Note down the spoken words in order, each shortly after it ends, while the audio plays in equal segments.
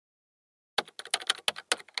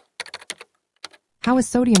How is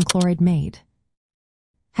sodium chloride made?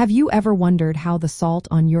 Have you ever wondered how the salt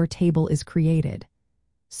on your table is created?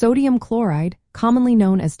 Sodium chloride, commonly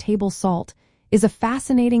known as table salt, is a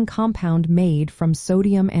fascinating compound made from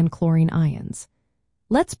sodium and chlorine ions.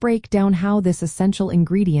 Let's break down how this essential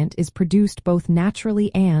ingredient is produced both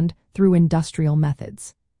naturally and through industrial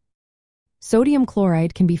methods. Sodium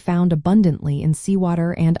chloride can be found abundantly in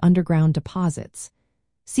seawater and underground deposits.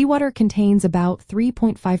 Seawater contains about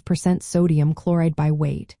 3.5% sodium chloride by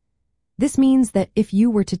weight. This means that if you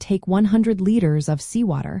were to take 100 liters of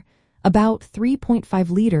seawater, about 3.5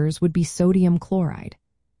 liters would be sodium chloride.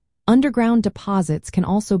 Underground deposits can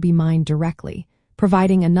also be mined directly,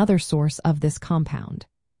 providing another source of this compound.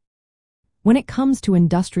 When it comes to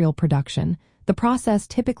industrial production, the process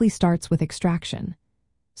typically starts with extraction.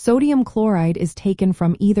 Sodium chloride is taken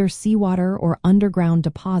from either seawater or underground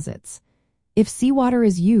deposits. If seawater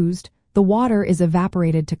is used, the water is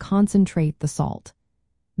evaporated to concentrate the salt.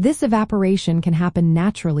 This evaporation can happen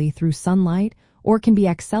naturally through sunlight or can be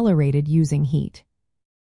accelerated using heat.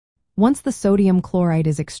 Once the sodium chloride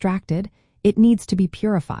is extracted, it needs to be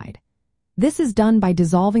purified. This is done by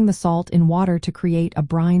dissolving the salt in water to create a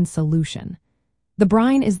brine solution. The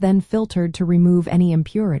brine is then filtered to remove any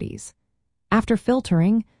impurities. After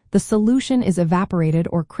filtering, the solution is evaporated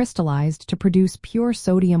or crystallized to produce pure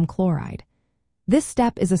sodium chloride. This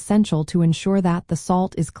step is essential to ensure that the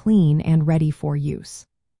salt is clean and ready for use.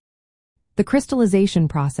 The crystallization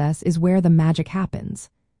process is where the magic happens.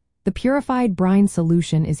 The purified brine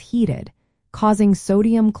solution is heated, causing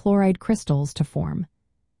sodium chloride crystals to form.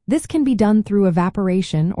 This can be done through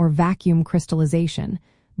evaporation or vacuum crystallization,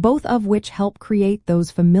 both of which help create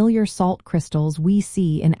those familiar salt crystals we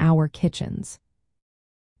see in our kitchens.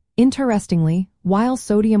 Interestingly, while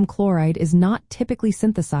sodium chloride is not typically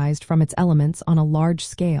synthesized from its elements on a large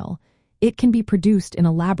scale, it can be produced in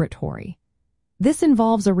a laboratory. This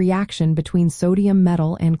involves a reaction between sodium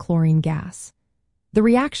metal and chlorine gas. The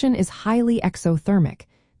reaction is highly exothermic,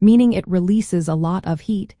 meaning it releases a lot of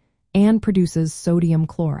heat and produces sodium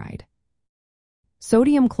chloride.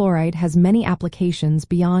 Sodium chloride has many applications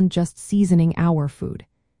beyond just seasoning our food.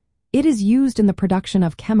 It is used in the production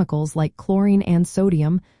of chemicals like chlorine and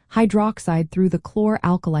sodium hydroxide through the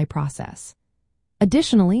chlor-alkali process.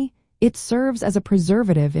 Additionally, it serves as a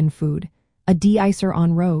preservative in food, a de-icer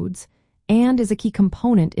on roads, and is a key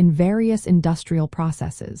component in various industrial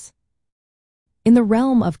processes. In the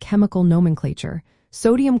realm of chemical nomenclature,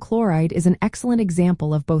 sodium chloride is an excellent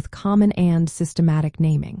example of both common and systematic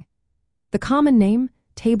naming. The common name,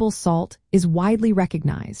 table salt, is widely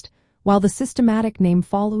recognized, while the systematic name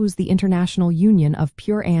follows the International Union of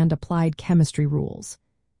Pure and Applied Chemistry rules.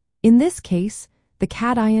 In this case, the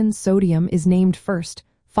cation sodium is named first,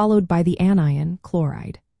 followed by the anion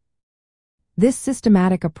chloride. This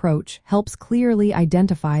systematic approach helps clearly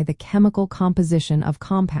identify the chemical composition of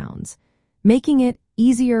compounds, making it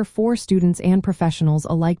easier for students and professionals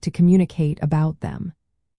alike to communicate about them.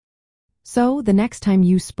 So, the next time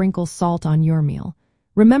you sprinkle salt on your meal,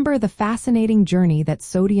 remember the fascinating journey that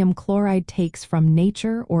sodium chloride takes from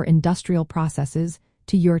nature or industrial processes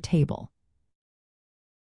to your table.